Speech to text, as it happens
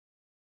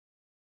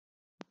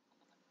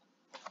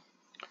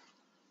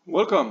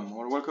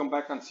Welcome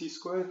back on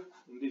C-Square.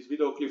 In this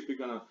video clip, we're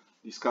gonna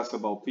discuss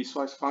about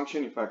piecewise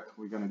function. In fact,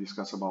 we're gonna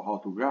discuss about how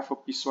to graph a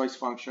piecewise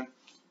function,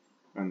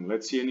 and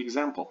let's see an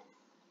example.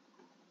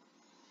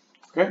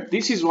 Okay,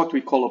 this is what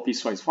we call a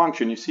piecewise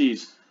function. You see,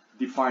 it's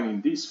defined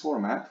in this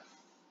format.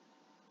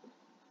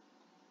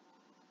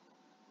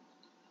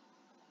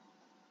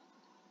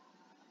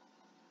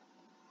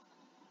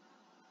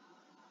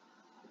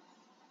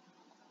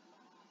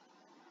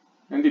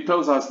 And it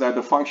tells us that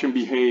the function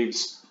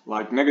behaves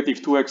like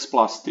negative 2x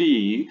plus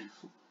 3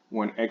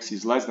 when x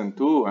is less than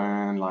 2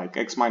 and like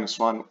x minus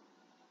 1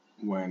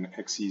 when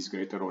x is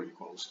greater or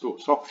equals 2.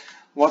 So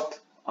what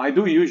I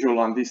do usually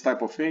on these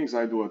type of things,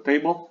 I do a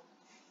table.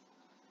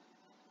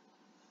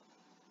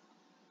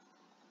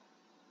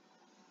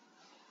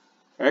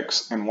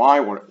 X and y,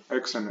 or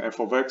x and f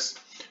of x.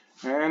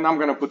 And I'm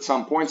going to put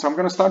some points. I'm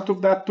going to start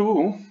with that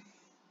 2.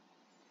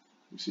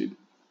 You see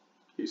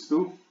these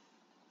 2.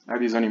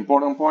 That is an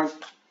important point.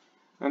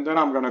 And then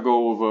I'm going to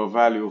go with a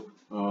value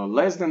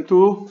less than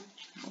 2.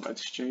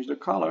 Let's change the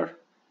color.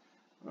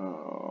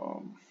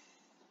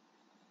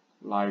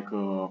 Like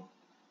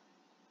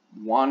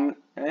 1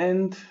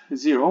 and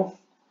 0.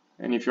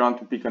 And if you want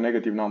to pick a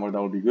negative number, that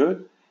will be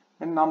good.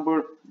 And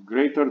number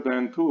greater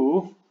than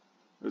 2.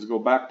 Let's go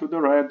back to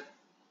the red.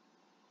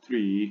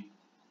 3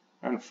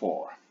 and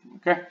 4.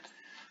 Okay.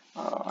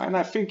 And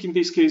I think in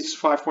this case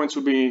 5 points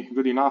will be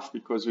good enough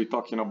because we're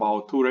talking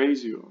about 2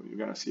 rays. You're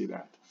going to see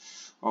that.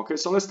 Okay,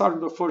 so let's start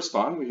with the first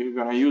one. We're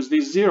going to use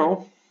this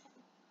 0.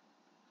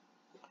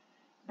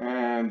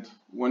 And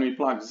when we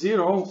plug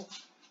 0,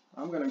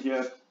 I'm going to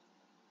get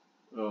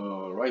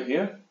right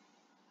here.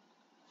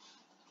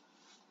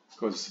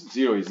 Because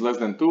 0 is less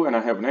than 2, and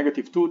I have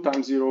negative 2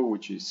 times 0,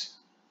 which is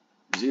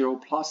 0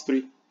 plus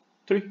 3.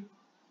 3.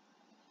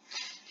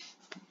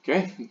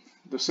 Okay,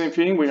 the same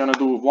thing we're going to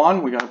do with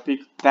 1. We're going to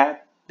pick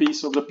that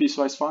piece of the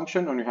piecewise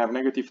function, and we have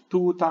negative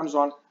 2 times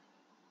 1,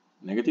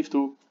 negative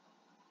 2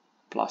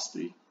 plus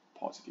 3,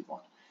 positive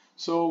 1.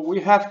 So we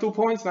have 2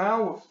 points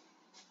now,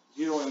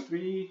 0 and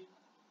 3,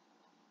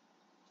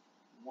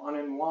 1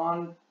 and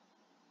 1,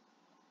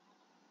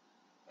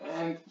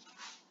 and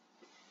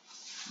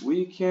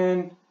we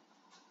can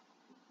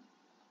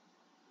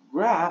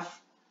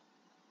graph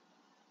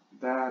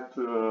that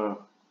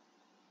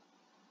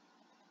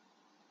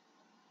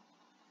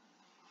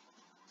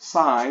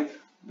side,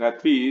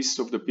 that piece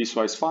of the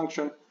piecewise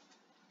function,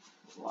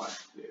 like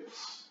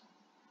this.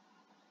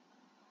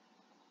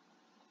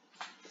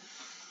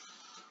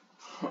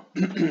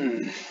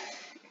 And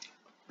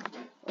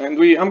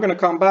I'm going to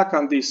come back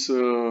on this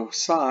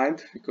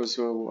side because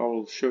I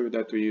will show you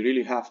that we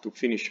really have to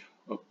finish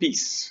a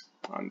piece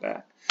on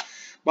that.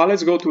 But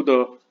let's go to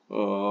the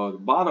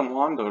bottom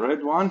one, the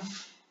red one.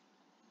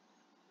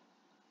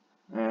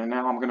 And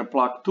now I'm going to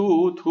plug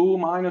 2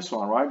 minus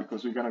 1, right?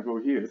 Because we're going to go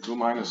here. 2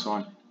 minus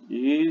 1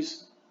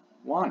 is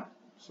 1.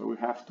 So we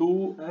have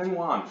 2 and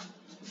 1.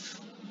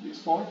 This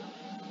point.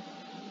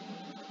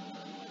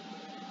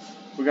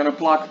 We're going to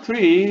plug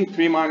 3.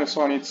 3 minus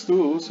 1 is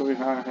 2. So we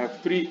have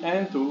 3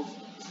 and 2.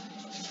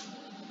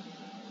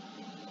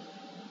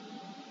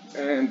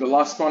 And the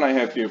last one I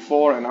have here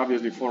 4. And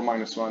obviously 4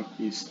 minus 1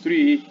 is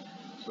 3.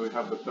 So we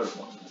have the third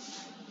one.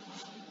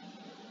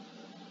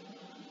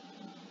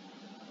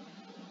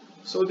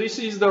 So this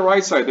is the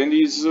right side, and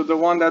this is the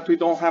one that we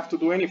don't have to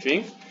do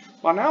anything.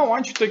 But now I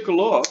want you to take a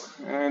look,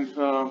 and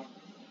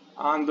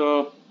on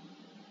the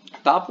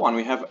top one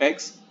we have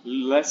x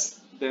less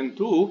than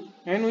 2,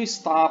 and we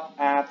stop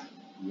at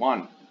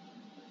 1,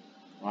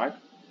 right?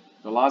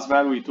 The last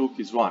value we took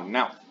is 1.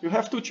 Now, you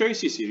have 2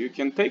 choices here. You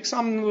can take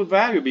some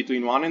value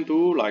between 1 and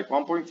 2, like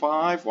 1.5,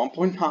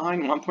 1.9,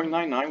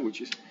 1.99,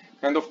 which is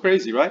kind of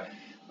crazy, right?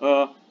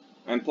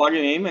 And plug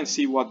it in and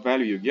see what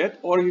value you get,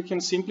 or you can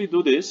simply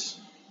do this.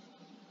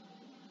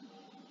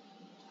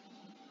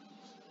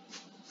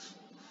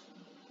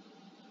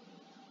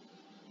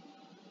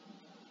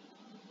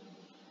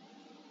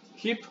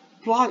 Keep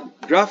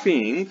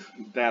graphing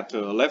that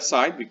left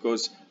side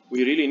because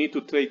we really need to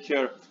take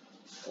care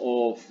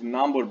of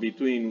number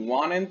between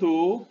 1 and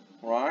 2,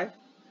 right?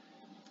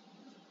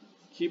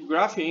 Keep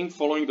graphing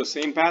following the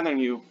same pattern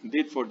you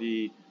did for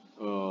the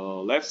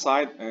left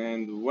side,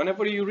 and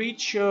whenever you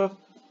reach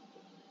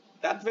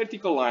that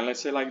vertical line,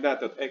 let's say like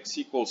that, at x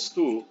equals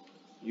 2,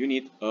 you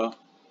need a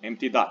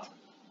empty dot.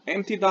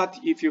 Empty dot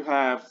if you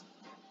have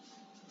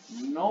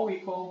no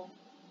equal,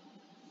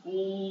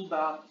 full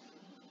dot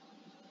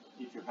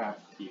if you have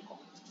equal.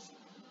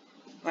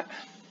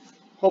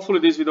 Hopefully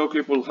this video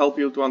clip will help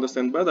you to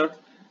understand better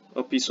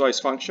a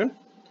piecewise function.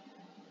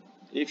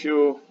 If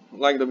you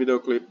like the video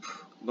clip,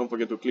 don't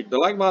forget to click the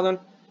like button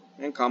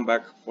and come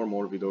back for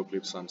more video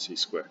clips on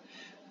C-Square.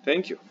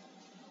 Thank you.